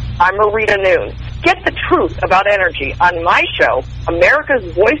 I'm Marita Noon. Get the truth about energy on my show, America's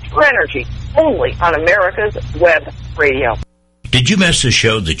Voice for Energy, only on America's Web Radio. Did you miss a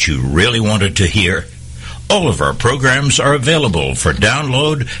show that you really wanted to hear? All of our programs are available for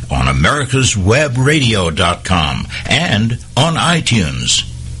download on americaswebradio.com and on iTunes.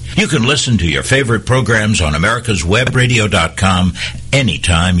 You can listen to your favorite programs on americaswebradio.com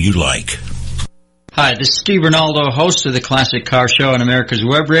anytime you like. Hi, this is Steve Ronaldo, host of the Classic Car Show on America's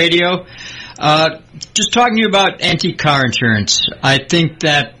Web Radio. Just talking to you about antique car insurance. I think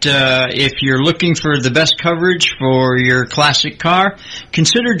that if you're looking for the best coverage for your classic car,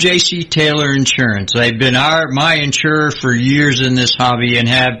 consider J.C. Taylor Insurance. They've been my insurer for years in this hobby and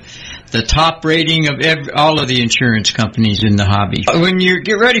have the top rating of all of the insurance companies in the hobby. When you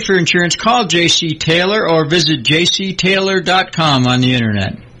get ready for insurance, call J.C. Taylor or visit jctaylor.com on the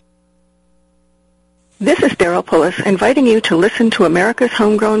Internet. This is Daryl Pullis inviting you to listen to America's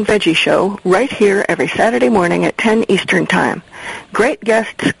Homegrown Veggie Show right here every Saturday morning at 10 Eastern Time. Great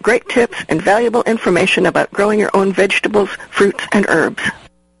guests, great tips, and valuable information about growing your own vegetables, fruits, and herbs.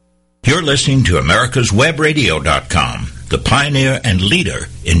 You're listening to americaswebradio.com, the pioneer and leader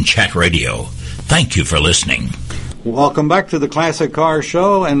in chat radio. Thank you for listening. Welcome back to the Classic Car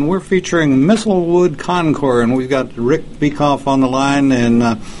Show, and we're featuring Misselwood Concours, and we've got Rick Beecoff on the line,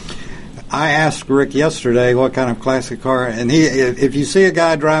 and I asked Rick yesterday what kind of classic car, and if you see a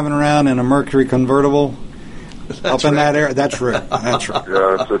guy driving around in a Mercury convertible up in that area, that's Rick. That's right.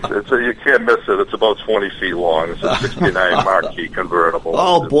 Yeah, you can't miss it. It's about 20 feet long. It's a 69 Marquis convertible.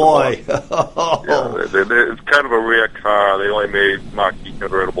 Oh, boy. It's kind of a rare car. They only made Marquis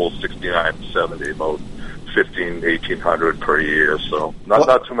convertibles 69 to 70, about 1,800 per year, so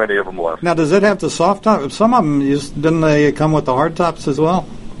not too many of them left. Now, does it have the soft top? Some of them, didn't they come with the hard tops as well?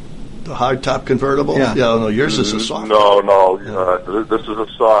 The hard top convertible? Yeah, no, yours is a soft top. This is a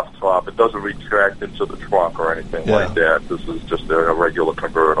soft top. It doesn't retract into the trunk or anything like that. This is just a regular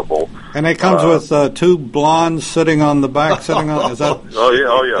convertible. And it comes with two blondes sitting on the back, is that?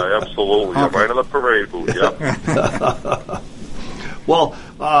 Oh yeah, absolutely. Okay. Right in the parade booth, yeah. Well,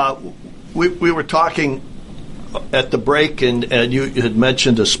 we were talking at the break, and you had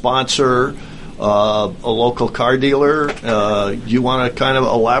mentioned a sponsor, a local car dealer. You want to kind of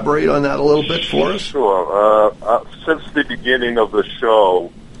elaborate on that a little bit for us? Sure. Since the beginning of the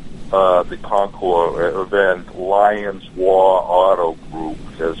show, the Concours event, Lions War Auto Group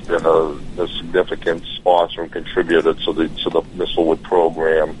has been a significant sponsor and contributor to the Misselwood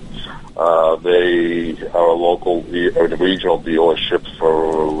program. They are a regional dealership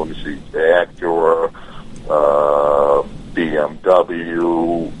for, Acura,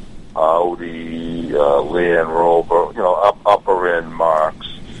 BMW, Audi, Land Rover, upper end marks.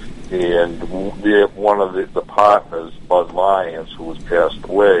 And one of the partners, Bud Lyons, who has passed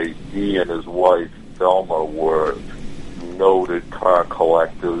away, he and his wife, Thelma, were noted car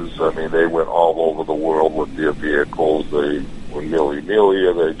collectors. I mean, they went all over the world with their vehicles. They were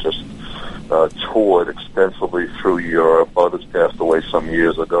milli-millia. They just toured extensively through Europe. Bud has passed away some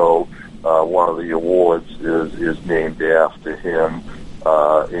years ago. One of the awards is named after him.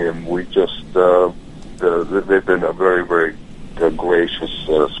 And we just, they've been a very, very gracious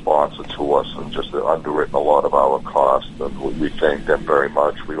sponsor to us and just underwritten a lot of our costs, and we thank them very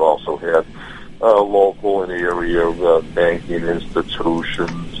much. We also had local and area banking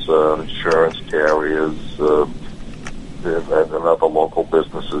institutions, insurance carriers, and other local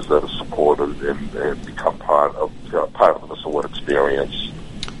businesses that are supported and become part of the Misselwood experience.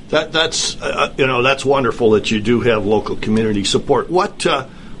 That's wonderful that you do have local community support. What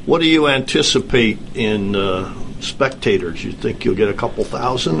do you anticipate in spectators? You think you'll get a couple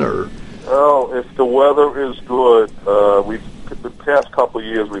thousand, or? Well, if the weather is good, the past couple of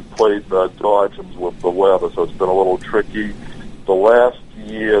years we've played dodgems with the weather, so it's been a little tricky. the last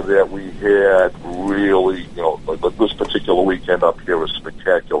year that we had really, like this particular weekend up here is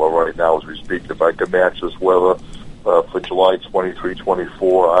spectacular right now as we speak. If I could match this weather for July 23,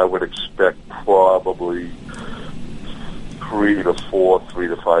 24, I would expect probably 3,000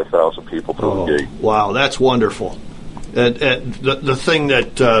 to 5,000 people to the gate. Wow, that's wonderful. And the thing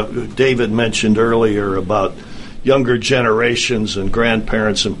that David mentioned earlier about younger generations and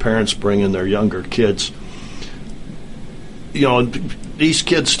grandparents and parents bringing their younger kids, these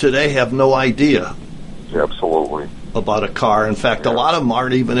kids today have no idea. Absolutely. About a car. In fact, a lot of them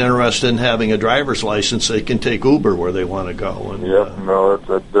aren't even interested in having a driver's license. They can take Uber where they want to go. And,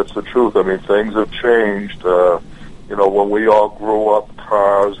 that's the truth. I mean, things have changed. When we all grew up,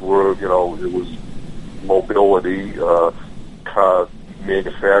 cars were, it was mobility. Car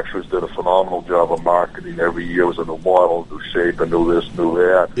manufacturers did a phenomenal job of marketing. Every year was a new model, new shape, a new this, new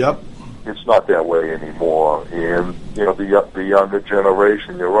that. Yep. It's not that way anymore. And, the younger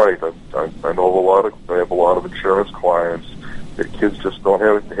generation, you're right. I know I have a lot of insurance clients. The kids just don't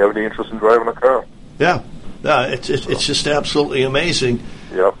have any interest in driving a car. Yeah. It's just absolutely amazing.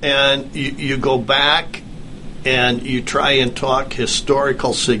 Yep. And you go back and you try and talk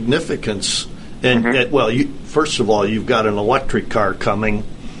historical significance. And, first of all, you've got an electric car coming.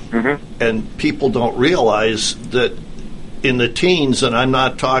 Mm-hmm. And people don't realize that in the teens, and I'm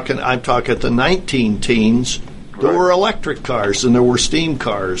talking the 19-teens, there were electric cars and there were steam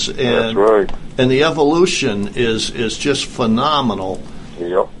cars. And, that's right. And the evolution is just phenomenal.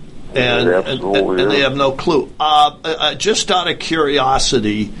 Yep. And they have no clue. Just out of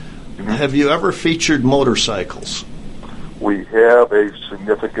curiosity, have you ever featured motorcycles? We have a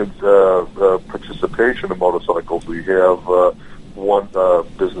significant participation in motorcycles. We have one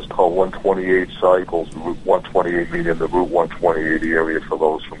business called 128 Cycles, Route 128 meaning the Route 128 area for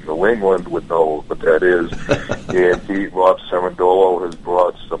those from New England would know what that is. And Rob Serendolo has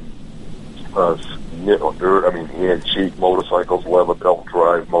brought some antique motorcycles, leather belt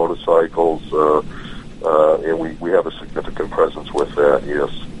drive motorcycles, and we have a significant presence with that,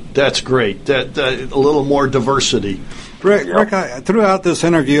 yes. That's great. That a little more diversity. Rick, throughout this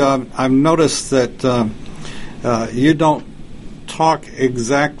interview, I've noticed that you don't talk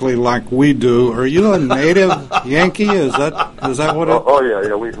exactly like we do. Are you a native Yankee? Is that what it? Oh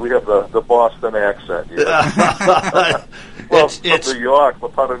yeah. We have the Boston accent. Yeah. Well, it's from New York.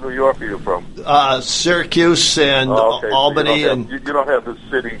 What part of New York are you from? Syracuse and Albany. So you don't have the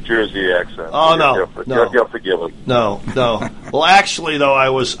city Jersey accent. Oh, so no. You're forgiven. No. Well, actually, though, I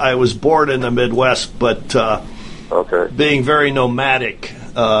was born in the Midwest, but being very nomadic.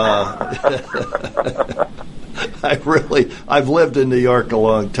 I've lived in New York a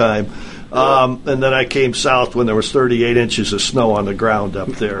long time. And then I came south when there was 38 inches of snow on the ground up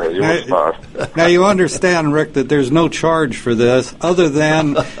there. Now you understand, Rick, that there's no charge for this other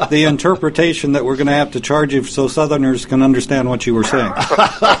than the interpretation that we're going to have to charge you so Southerners can understand what you were saying.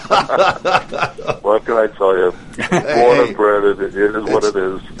 What can I tell you? Born and bred, it is what it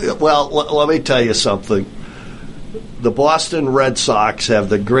is. Well, let me tell you something. The Boston Red Sox have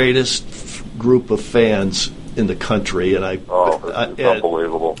the greatest group of fans in the country, and it's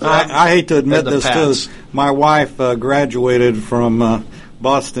unbelievable. I hate to admit this too. My wife graduated from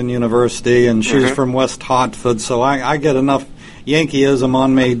Boston University, and she's from West Hartford, so I get enough Yankeeism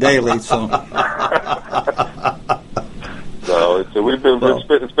on me daily. So,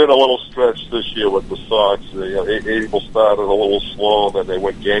 it's been a little stretch this year with the Sox. April started a little slow, then they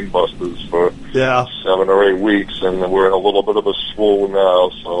went gangbusters for 7 or 8 weeks, and we're in a little bit of a swoon now.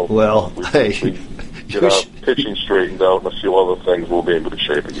 So, we get our pitching straightened out and a few other things, we'll be in good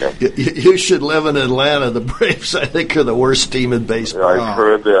shape again. You should live in Atlanta. The Braves, I think, are the worst team in baseball. I've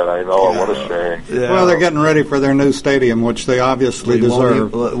heard that. I know. What a shame. Yeah. Well, they're getting ready for their new stadium, which they obviously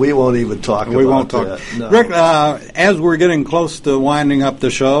deserve. We won't even talk about that. We won't talk. No. Rick, as we're getting close to winding up the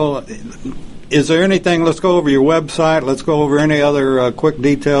show, is there anything, let's go over your website, let's go over any other quick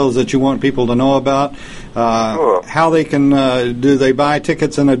details that you want people to know about. Sure. How they can, do they buy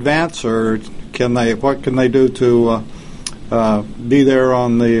tickets in advance, or what can they do to be there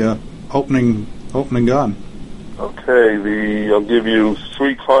on the opening gun? Okay, I'll give you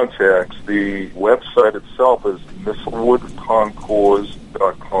 3 contacts. The website itself is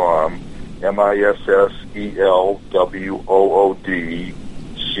misselwoodconcours.com,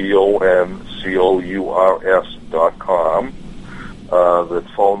 MISSELWOODCONCOURS.com. The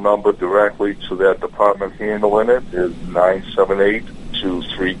phone number directly to that department handling it is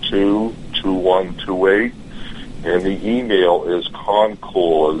 978-232-2128. And the email is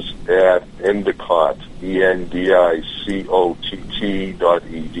concours at Endicott,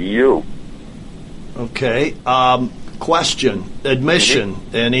 ENDICOTT.edu. Okay. question, admission,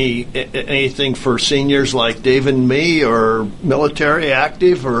 anything for seniors like David and me, or military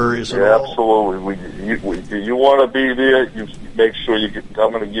active, or is it all? Absolutely. You want to be there, you make sure you get,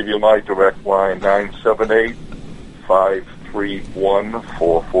 I'm going to give you my direct line,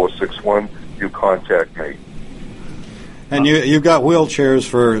 978-531-4461. You contact me. And you've got wheelchairs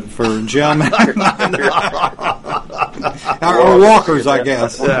for Jim. Or walkers, I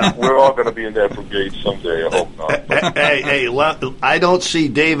guess. Yeah. We're all going to be in that brigade someday, I hope not. Hey, I don't see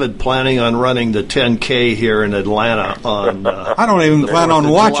David planning on running the 10K here in Atlanta on I don't even plan on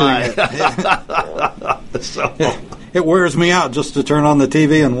watching it. So. It wears me out just to turn on the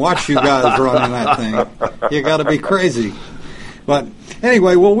TV and watch you guys running that thing. You got to be crazy. But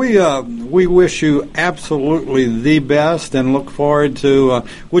anyway, well, we wish you absolutely the best and look forward to.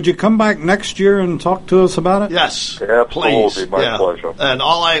 Would you come back next year and talk to us about it? Yes, absolutely, please. My pleasure. And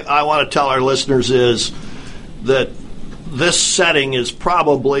all I want to tell our listeners is that this setting is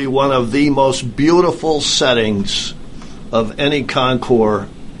probably one of the most beautiful settings of any concours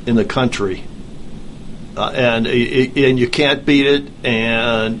in the country. And you can't beat it,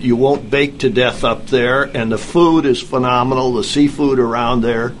 and you won't bake to death up there, and the food is phenomenal, the seafood around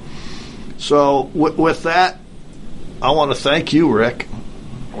there. So with that, I want to thank you, Rick.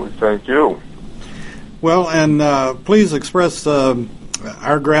 We thank you. Well, and please express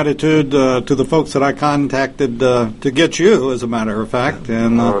our gratitude to the folks that I contacted to get you, as a matter of fact.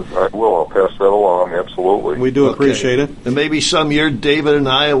 And I will. I'll pass that along, absolutely. We do appreciate it. And maybe some year David and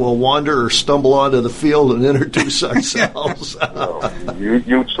I will wander or stumble onto the field and introduce ourselves.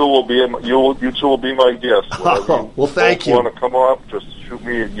 You two will be you two will be my guests. Well, thank you. Want to come up? Just shoot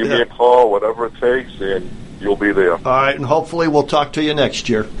me, give me a call, whatever it takes, and you'll be there. All right, and hopefully we'll talk to you next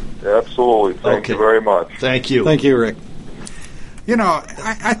year. Absolutely. Thank you very much. Thank you. Thank you, Rick. You know,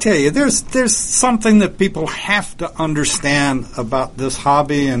 I tell you, there's something that people have to understand about this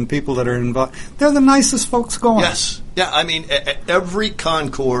hobby and people that are involved. They're the nicest folks going. Yes. Yeah, I mean, every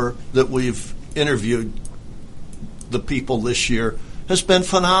concours that we've interviewed, the people this year, has been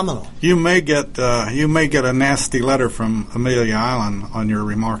phenomenal. You may get a nasty letter from Amelia Island on your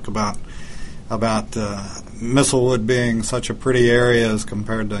remark about Misselwood being such a pretty area as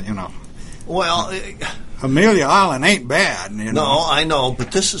compared to, Well, Amelia Island ain't bad, you know. No, I know,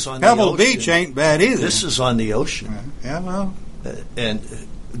 but this is on the ocean. Pebble Beach ain't bad either. This is on the ocean. Yeah, well. And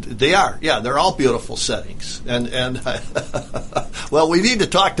they are. Yeah, they're all beautiful settings. And well, we need to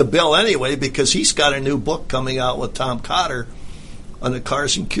talk to Bill anyway, because he's got a new book coming out with Tom Cotter on the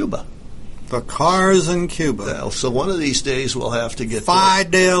cars in Cuba. The cars in Cuba. Yeah, so one of these days we'll have to get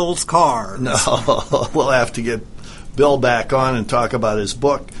Fidel's Cars. No, we'll have to get Bill back on and talk about his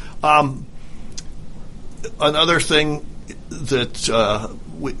book. Another thing that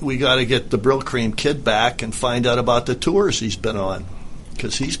we got to get the Brill Cream Kid back and find out about the tours he's been on,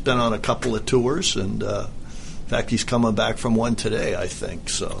 because he's been on a couple of tours, and in fact he's coming back from one today, I think.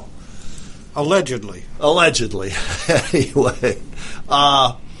 So allegedly. Anyway,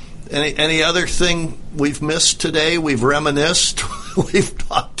 any other thing we've missed today? We've reminisced. We've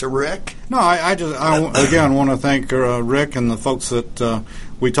talked to Rick. No, I again want to thank Rick and the folks that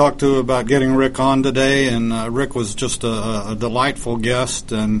we talked to about getting Rick on today, and Rick was just a delightful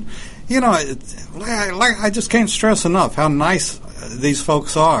guest. And I just can't stress enough how nice these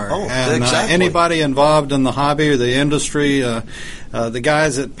folks are. Oh, and exactly. Anybody involved in the hobby or the industry, the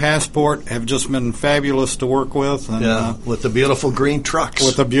guys at Passport have just been fabulous to work with. And, with the beautiful green trucks.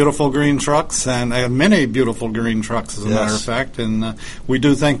 With the beautiful green trucks, and many beautiful green trucks, as a matter of fact. And we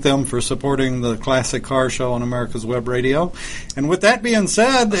do thank them for supporting the Classic Car Show on America's Web Radio. And with that being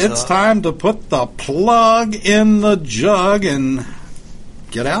said, it's time to put the plug in the jug and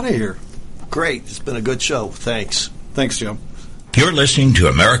get out of here. Great. It's been a good show. Thanks. Thanks, Jim. You're listening to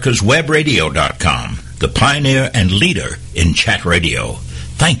AmericasWebRadio.com, the pioneer and leader in chat radio.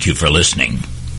 Thank you for listening.